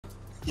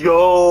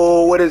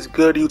Yo, what is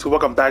good, YouTube?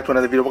 Welcome back to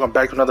another video. Welcome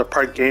back to another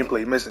park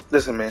gameplay.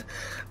 Listen, man.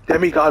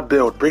 Demigod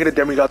build. Bringing the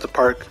Demigod to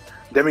park.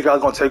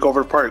 Demigod's gonna take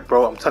over the park,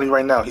 bro. I'm telling you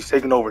right now, he's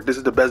taking over. This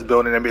is the best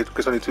build in NBA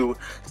 2K22.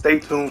 Stay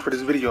tuned for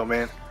this video,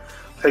 man.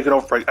 Taking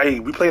over.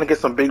 Hey, we playing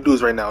against some big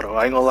dudes right now, though.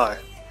 I ain't gonna lie.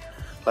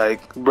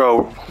 Like,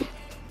 bro,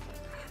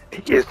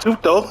 he can't shoot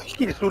though. He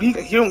can't shoot. He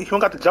don't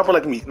got the jumper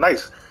like me.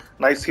 Nice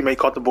teammate.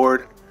 Caught the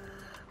board.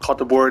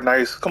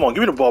 Nice. Come on,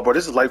 give me the ball, bro.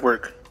 This is light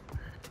work.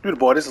 Give me the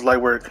ball. This is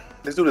light work.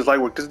 This dude is light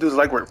work.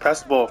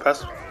 Pass the ball.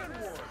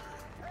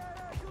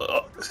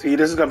 See,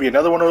 this is gonna be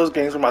another one of those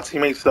games where my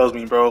teammate sells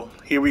me, bro.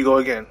 Here we go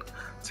again.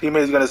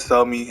 Teammate's gonna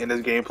sell me in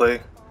this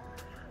gameplay.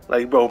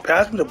 Like, bro,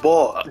 pass me the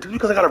ball. Just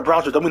because I got a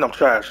browser don't mean I'm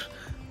trash.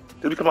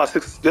 Just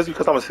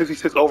because I'm a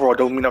 66 overall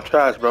don't mean I'm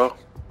trash, bro.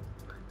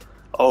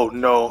 Oh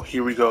no,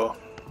 here we go.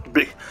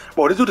 Big,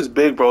 bro. This dude is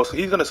big, bro. So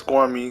he's gonna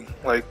score on me.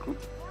 Like,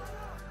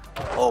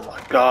 oh my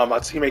god, my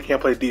teammate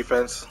can't play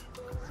defense.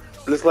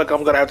 Looks like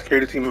I'm gonna have to carry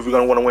the team if we're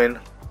gonna want to win.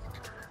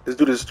 This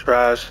dude is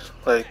trash.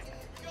 Like,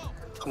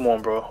 come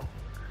on, bro.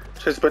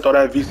 Should spent all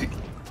that VC.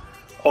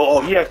 Oh,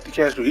 he actually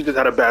can't shoot. He just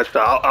had a bad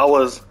shot. I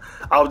was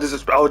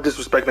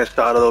disrespecting that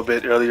shot a little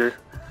bit earlier,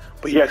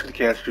 but he actually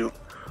can't shoot.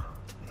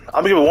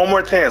 I'm gonna give it one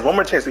more chance.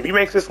 If he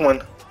makes this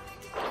one,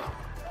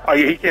 oh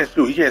yeah, he can't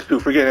shoot.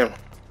 Forget him.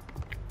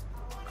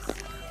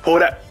 Pull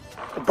that,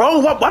 bro.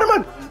 Why did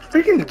my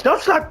freaking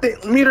jump shot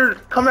meter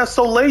come out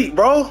so late,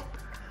 bro?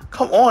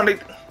 Come on,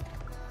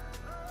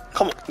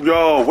 come on,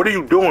 yo. What are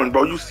you doing,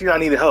 bro? You see I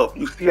needed help.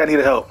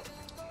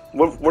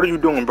 What are you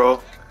doing,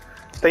 bro?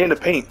 Stay in the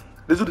paint.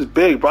 This dude is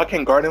big, bro. I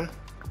can't guard him.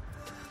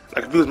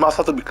 Like, if he was my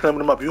size, I'd be climbing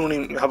him up. You don't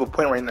even have a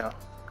point right now.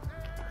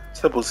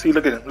 Simple. See,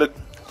 look at him. Look.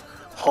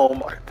 Oh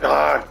my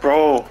god,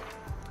 bro.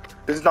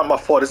 This is not my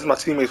fault. This is my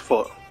teammate's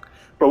fault.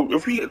 Bro,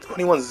 if we get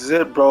 21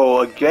 zip,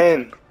 bro,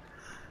 again,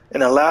 in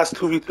the last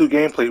 2v2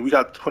 gameplay, we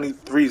got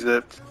 23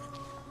 zip.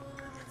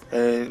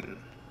 And,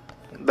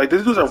 like,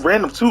 this dude's a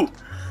random, too.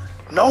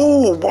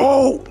 No,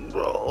 bro.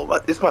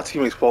 It's my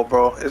teammate's fault,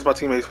 bro. It's my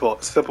teammate's fault.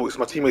 It's simple. It's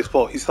my teammate's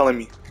fault. He's telling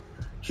me.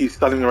 He's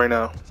telling me right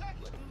now.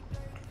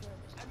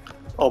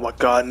 Oh my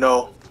god,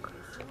 no.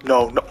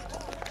 No.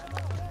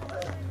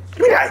 Give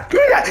me that!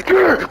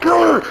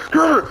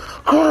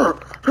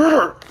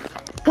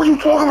 What are you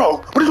talking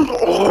about?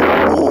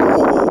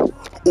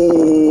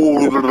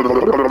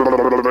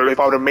 If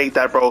I would have made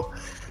that, bro,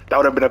 that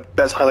would have been the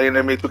best highlight in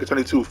NBA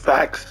 2K22.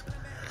 Facts.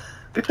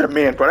 Get your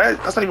man, bro.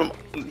 That's not even.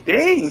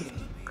 Dang.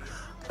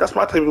 That's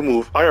my type of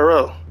move.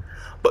 IRL.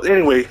 But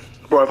anyway,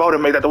 bro, if I would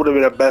have made that would have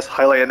been the best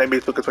highlight in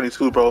NBA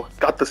 2K22, bro.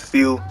 Got the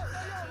steal.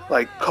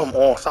 Like, come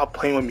on, stop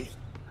playing with me.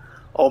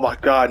 Oh my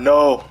god,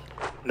 no.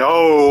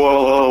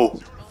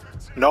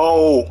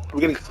 We're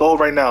getting sold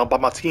right now by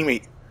my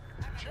teammate.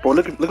 Bro,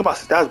 look at my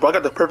stats, bro. I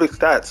got the perfect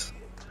stats.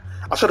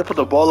 I should have put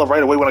the ball up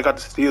right away when I got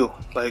the steal.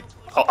 Like,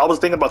 I was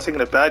thinking about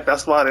taking it back.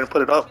 That's why I didn't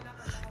put it up.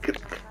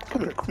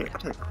 Come here.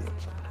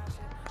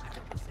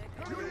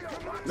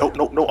 No,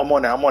 I'm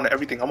on that. I'm on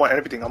everything.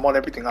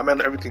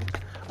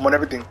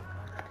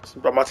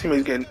 Bro, my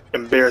teammate's getting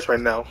embarrassed right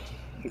now.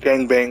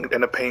 Gang banged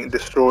in the paint,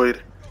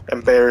 destroyed,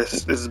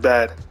 embarrassed. This is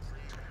bad.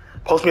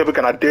 Post me up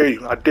again. I dare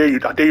you.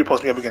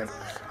 Post me up again.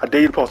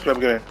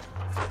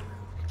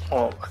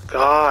 Oh my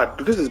god,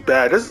 dude, this is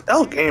bad. This is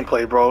L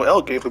gameplay,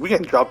 bro. We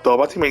getting dropped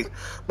off.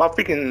 My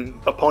freaking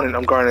opponent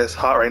I'm guarding is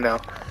hot right now.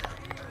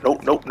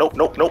 Nope. Give me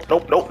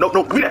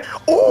that.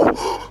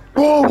 Oh,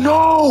 bro,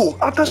 no.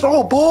 That's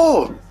all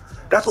ball.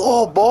 That's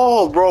all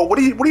ball, bro. What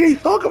are you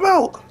talking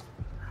about?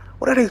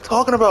 What are they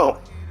talking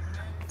about?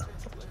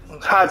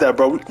 Hide that,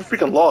 bro. We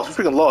freaking lost.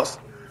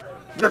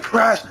 You're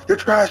trash.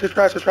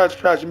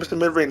 You're missing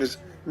mid-ranges.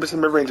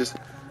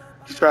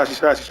 He's trash.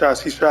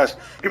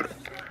 Give it.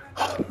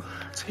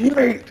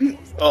 Teammate.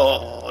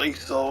 Oh,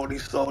 he's sold.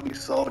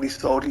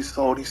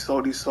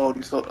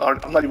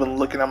 I'm not even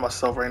looking at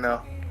myself right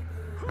now.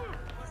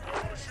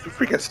 You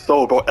freaking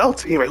sold, bro. L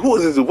teammate. Who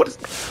is this? What is?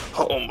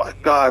 Oh my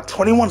god.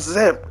 21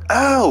 zip.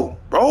 L,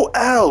 bro.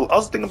 L. I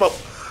was thinking about.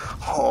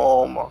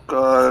 Oh my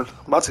god.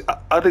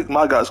 I think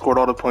my guy scored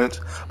all the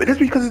points. But it's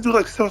because this dude's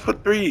like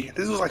 7'3".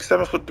 This was like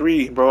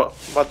 7'3", bro.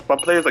 My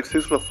player's like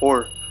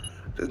 6'4".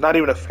 It's not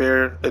even a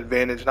fair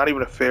advantage. Not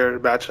even a fair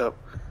matchup.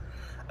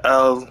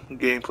 L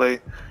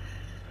gameplay.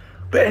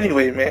 But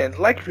anyway, man,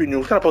 like if you're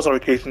new, turn on post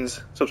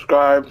notifications,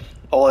 subscribe,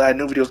 all that,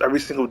 new videos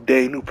every single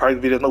day, new park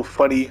videos,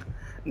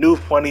 new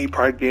funny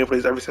park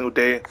gameplays every single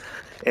day,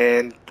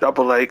 and drop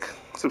a like,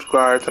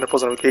 subscribe, turn on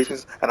post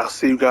notifications, and I'll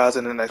see you guys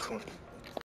in the next one.